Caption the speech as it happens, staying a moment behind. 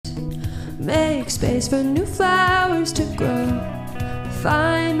Make space for new flowers to grow.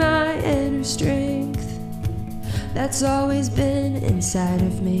 Find my inner strength that's always been inside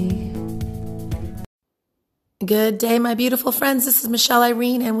of me. Good day, my beautiful friends. This is Michelle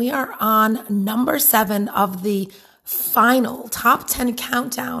Irene, and we are on number 7 of the final top 10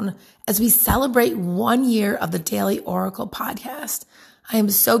 countdown as we celebrate 1 year of the Daily Oracle podcast. I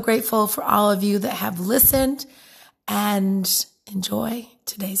am so grateful for all of you that have listened, and enjoy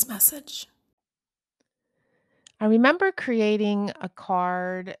today's message. I remember creating a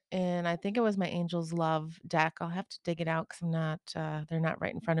card, and I think it was my Angel's Love deck. I'll have to dig it out because they're not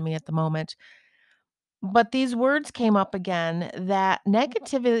right in front of me at the moment. But these words came up again, that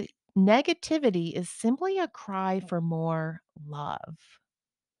negativity is simply a cry for more love.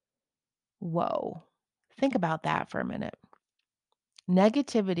 Whoa. Think about that for a minute.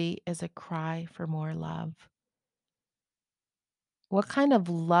 Negativity is a cry for more love. What kind of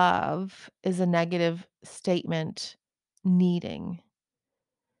love is a negative statement needing?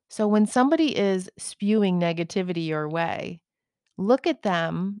 So when somebody is spewing negativity your way, look at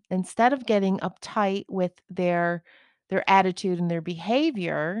them instead of getting uptight with their attitude and their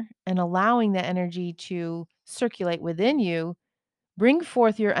behavior and allowing that energy to circulate within you. Bring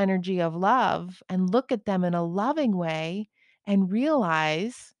forth your energy of love and look at them in a loving way and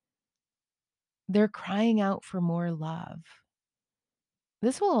realize they're crying out for more love.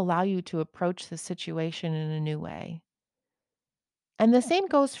 This will allow you to approach the situation in a new way. And the same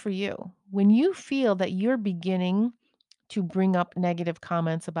goes for you. When you feel that you're beginning to bring up negative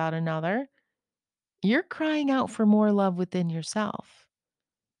comments about another, you're crying out for more love within yourself.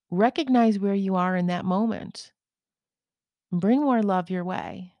 Recognize where you are in that moment. Bring more love your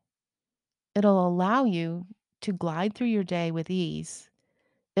way. It'll allow you to glide through your day with ease.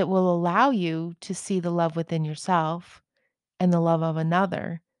 It will allow you to see the love within yourself and the love of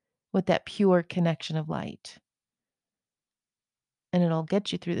another with that pure connection of light. And it'll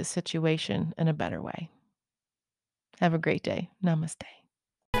get you through the situation in a better way. Have a great day. Namaste.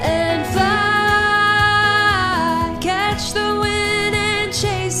 And fly